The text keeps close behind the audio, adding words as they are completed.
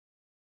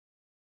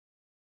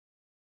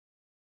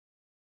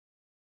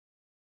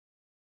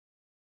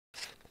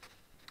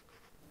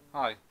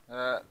Hi,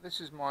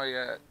 this is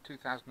my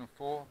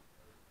 2004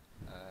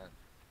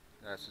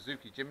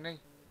 Suzuki Jimny.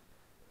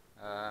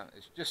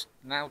 It's just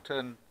now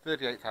turned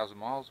 38,000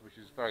 miles, which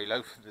is very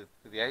low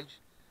for the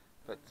age,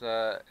 but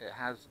it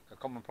has a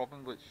common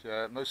problem which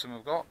most of them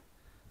have got,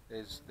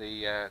 is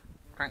the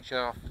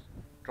crankshaft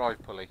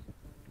drive pulley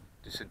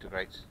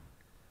disintegrates.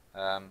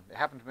 It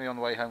happened to me on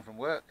the way home from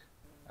work.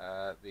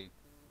 I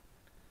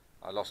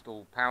lost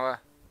all power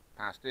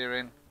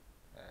steering,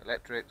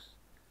 electrics,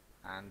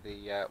 and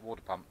the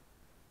water pump,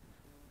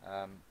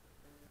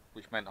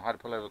 which meant I had to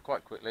pull over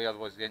quite quickly,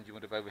 otherwise the engine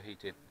would have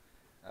overheated.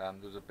 There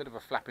was a bit of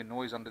a flapping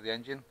noise under the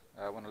engine.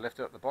 When I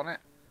lifted up the bonnet,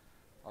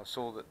 I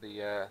saw that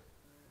the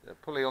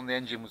pulley on the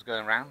engine was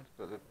going round,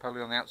 but the pulley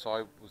on the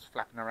outside was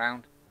flapping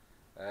around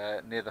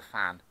near the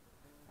fan,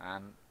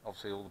 and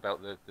obviously all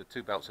the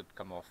two belts had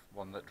come off,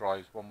 one that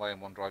drives one way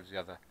and one drives the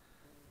other.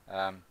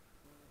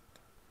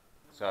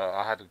 So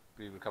I had to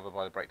be recovered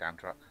by the breakdown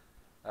truck.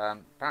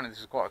 Apparently this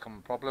is quite a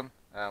common problem.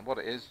 What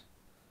it is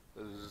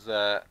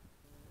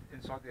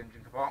inside the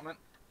engine compartment.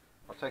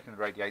 I've taken the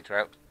radiator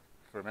out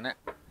for a minute,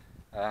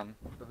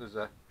 but there's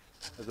a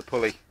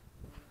pulley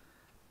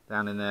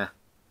down in there,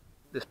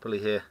 this pulley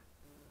here,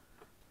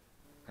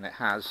 and it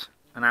has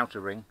an outer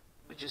ring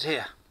which is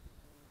here,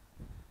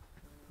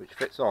 which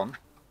fits on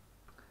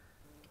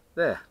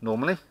there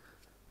normally,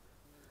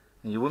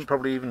 and you wouldn't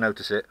probably even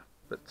notice it,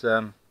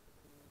 but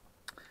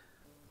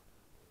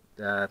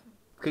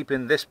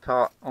keeping this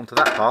part onto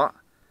that part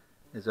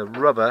is a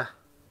rubber,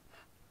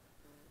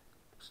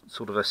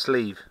 sort of a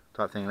sleeve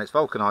type thing, and it's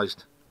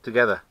vulcanized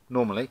together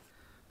normally,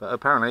 but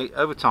apparently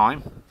over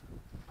time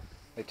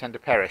they tend to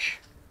perish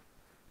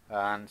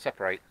and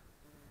separate,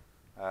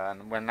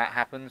 and when that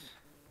happens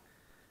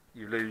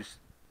you lose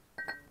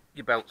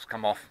your belts,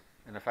 come off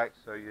in effect,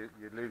 so you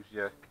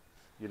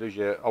lose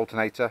your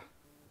alternator,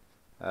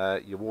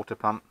 your water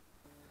pump,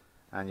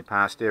 and your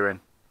power steering,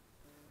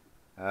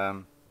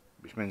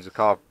 which means the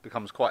car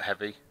becomes quite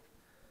heavy,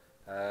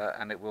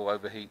 and it will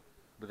overheat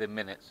within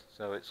minutes.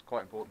 So it's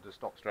quite important to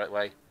stop straight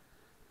away,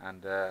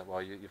 and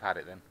well, you've had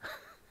it then.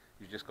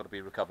 You've just got to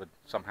be recovered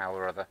somehow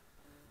or other.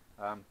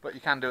 But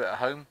you can do it at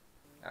home.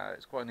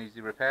 It's quite an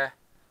easy repair.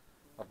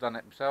 I've done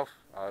it myself.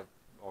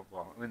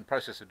 Well, I'm in the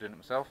process of doing it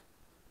myself.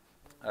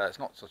 It's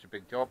not such a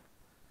big job.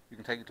 You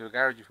can take it to a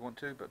garage if you want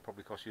to, but it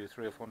probably costs you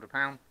 £300 or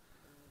 £400,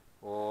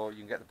 or you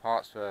can get the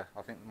parts for,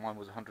 I think mine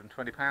was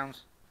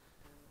 £120,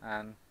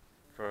 and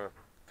for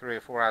 3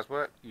 or 4 hours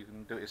work you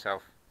can do it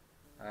yourself.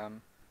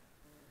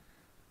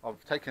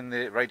 I've taken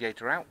the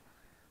radiator out,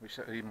 which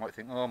you might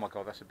think, oh my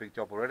god, that's a big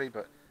job already,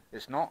 but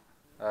it's not.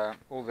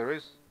 All there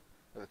is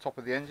at the top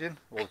of the engine,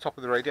 or the top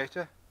of the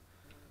radiator,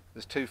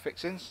 there's two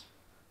fixings,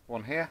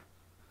 one here,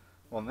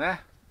 one there,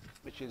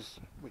 which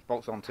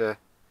bolts onto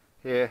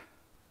here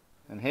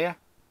and here,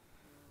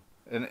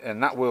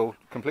 and that will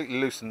completely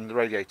loosen the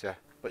radiator,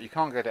 but you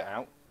can't get it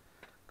out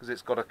because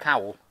it's got a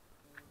cowl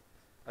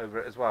over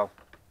it as well.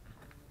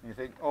 And you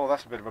think, oh,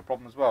 that's a bit of a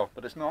problem as well,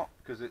 but it's not,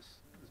 because there's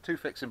two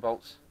fixing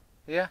bolts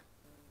here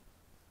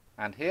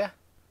and here.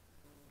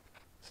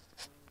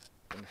 I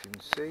don't know if you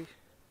can see.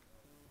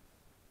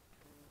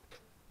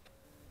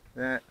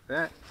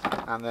 There,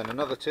 and then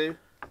another two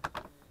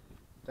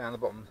down the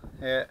bottom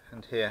here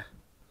and here.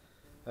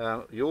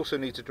 You also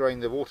need to drain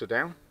the water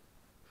down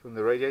from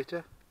the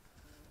radiator,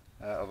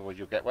 otherwise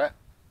you'll get wet,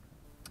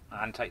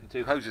 and take the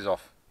two hoses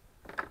off.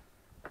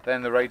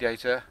 Then the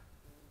radiator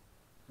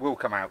will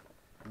come out.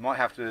 You might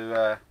have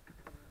to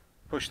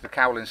push the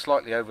cowl in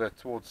slightly over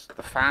towards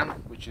the fan,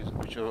 which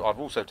I've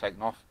also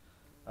taken off.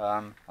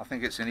 I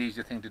think it's an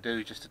easier thing to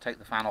do, just to take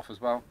the fan off as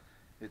well.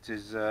 It's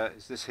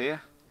this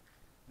here.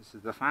 This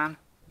is the fan.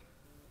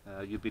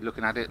 You'd be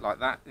looking at it like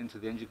that into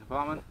the engine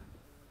compartment,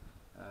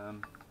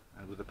 and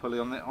with a pulley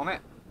on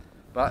it.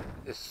 But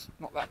it's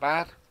not that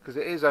bad, because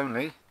it is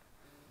only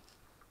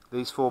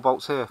these 4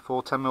 bolts here,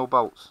 4 10mm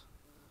bolts.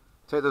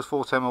 Take those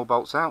 4 10mm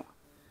bolts out,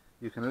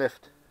 you can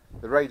lift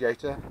the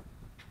radiator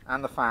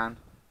and the fan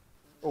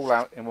all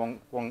out in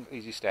one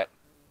easy step.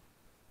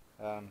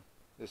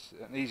 It's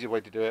an easy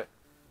way to do it,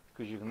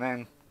 because you can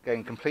then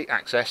gain complete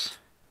access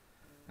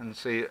and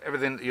see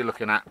everything that you're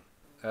looking at.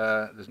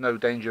 There's no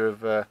danger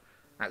of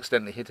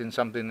accidentally hitting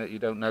something that you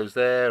don't know is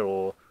there,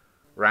 or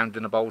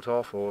rounding a bolt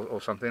off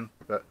or something,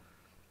 but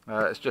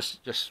it's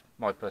just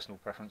my personal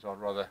preference. I'd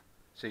rather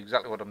see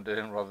exactly what I'm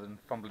doing rather than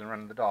fumbling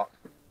around in the dark.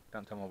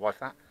 Don't tell my wife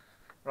that.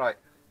 Right,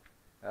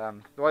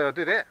 the way I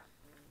did it,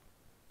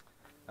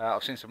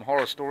 I've seen some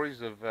horror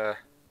stories of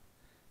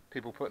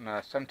people putting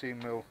a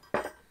 17mm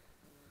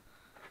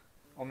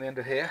on the end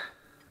of here.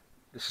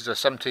 This is a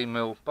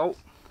 17mm bolt,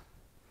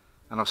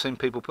 and I've seen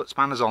people put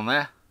spanners on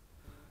there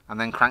and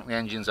then crank the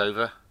engines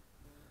over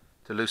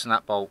to loosen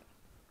that bolt.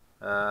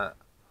 I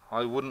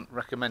wouldn't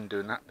recommend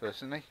doing that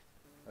personally.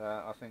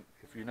 I think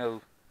if you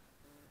know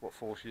what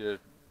force you're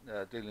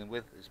dealing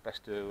with, it's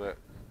best to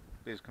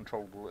be as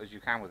controllable as you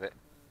can with it.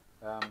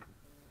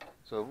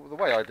 So the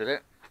way I did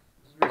it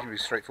is reasonably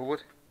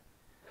straightforward.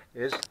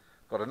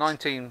 Got a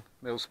 19mm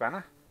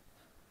spanner,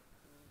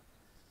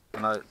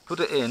 and I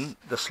put it in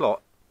the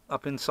slot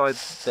up inside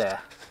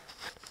there.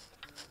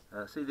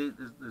 See,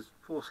 there's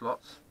 4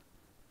 slots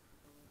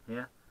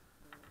here,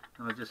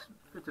 and I just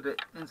fitted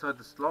it inside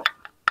the slot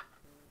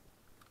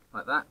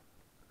like that,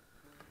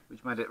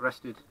 which made it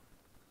rested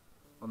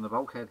on the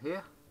bulkhead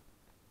here,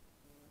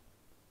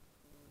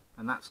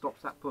 and that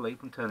stops that pulley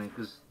from turning,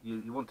 because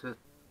you want to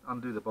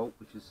undo the bolt,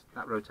 which is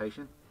that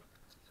rotation,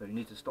 so you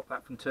need to stop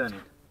that from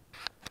turning.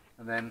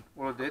 And then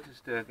what I did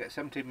is to get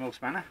a 17mm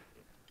spanner.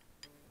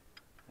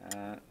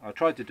 I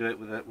tried to do it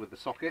with the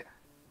socket,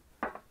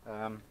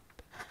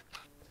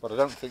 but I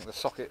don't think the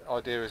socket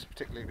idea is a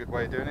particularly good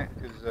way of doing it,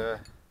 because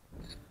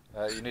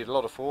you need a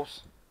lot of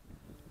force.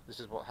 This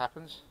is what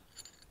happens,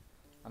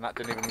 and that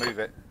didn't even move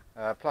it.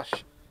 Plus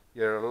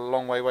you're a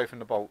long way away from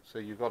the bolt, so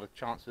you've got a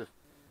chance of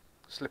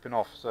slipping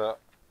off. So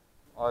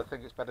I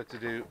think it's better to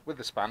do with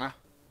the spanner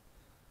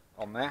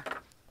on there.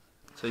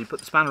 So you put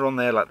the spanner on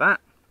there like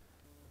that,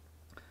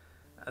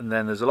 and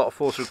then there's a lot of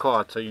force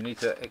required, so you need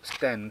to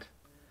extend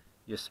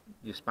your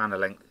spanner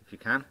length if you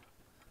can.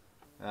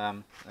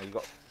 Now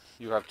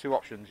you have 2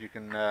 options. You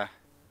can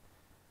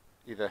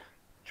either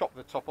chop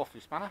the top off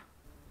your spanner,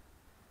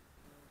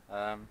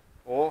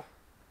 or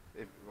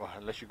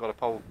unless you've got a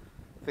pole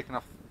thick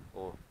enough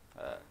or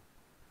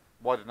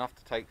wide enough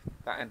to take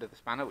that end of the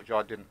spanner, which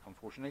I didn't,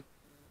 unfortunately.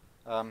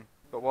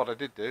 But what I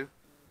did do,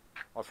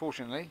 I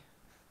fortunately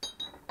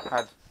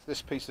had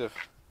this piece of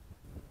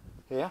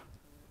here.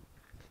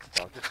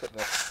 So I'll just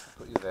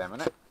put you there a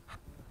minute.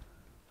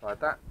 Like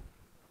that.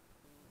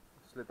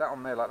 Slid that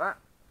on there like that.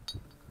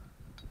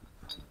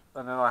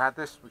 And then I had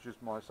this, which is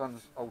my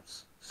son's old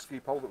ski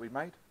pole that we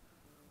made.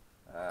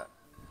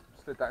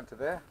 Slid that into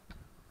there.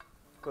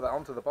 Put that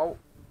onto the bolt,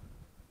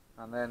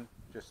 and then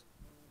just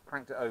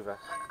cranked it over.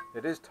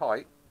 It is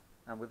tight,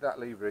 and with that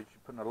leverage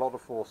you're putting a lot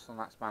of force on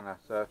that spanner,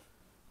 so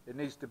it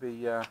needs to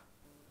be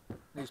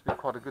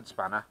quite a good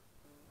spanner,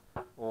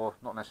 or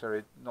not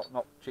necessarily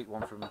not cheap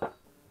one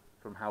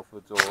from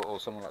Halfords or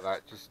something like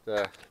that.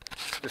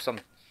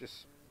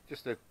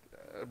 Just a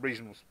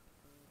reasonable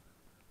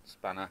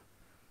spanner,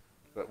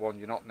 but one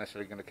you're not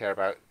necessarily going to care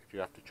about if you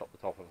have to chop the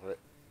top of it.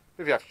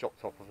 If you have to chop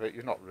the top of it,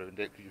 you've not ruined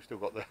it, because you've still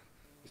got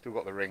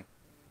the ring.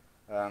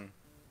 And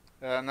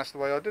that's the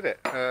way I did it.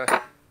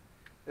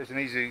 There's an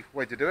easy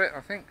way to do it, I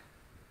think.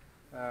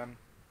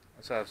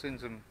 So I've seen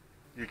some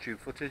YouTube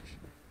footage.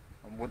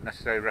 I wouldn't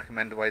necessarily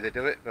recommend the way they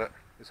do it, but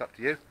it's up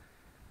to you.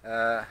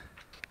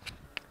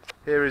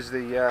 Here is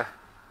the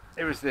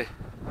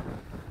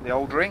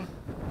old ring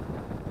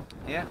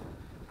here,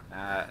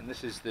 and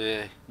this is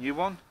the new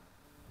one.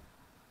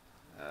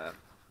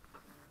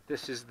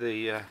 This is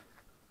the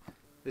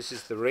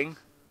ring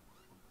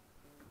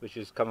which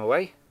has come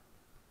away,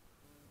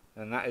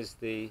 and that is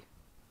the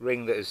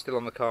ring that is still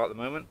on the car at the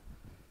moment,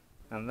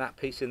 and that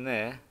piece in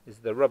there is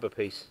the rubber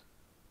piece,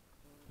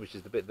 which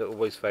is the bit that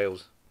always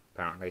fails,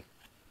 apparently.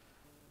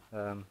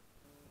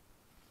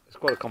 It's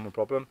quite a common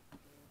problem.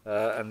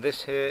 And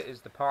this here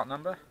is the part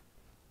number.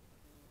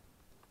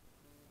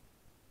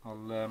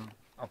 I'll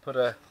put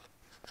a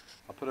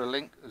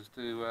link as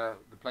to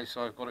the place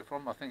I got it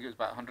from. I think it was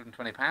about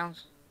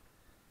 £120.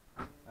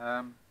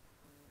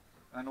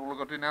 And all I've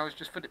got to do now is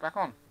just fit it back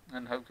on,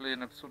 and hopefully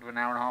in a sort of an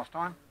hour and a half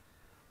time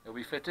it'll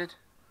be fitted,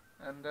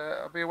 and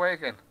I'll be away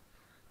again.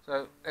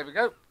 So there we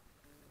go.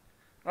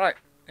 Right,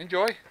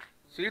 enjoy.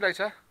 See you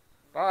later.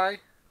 Bye.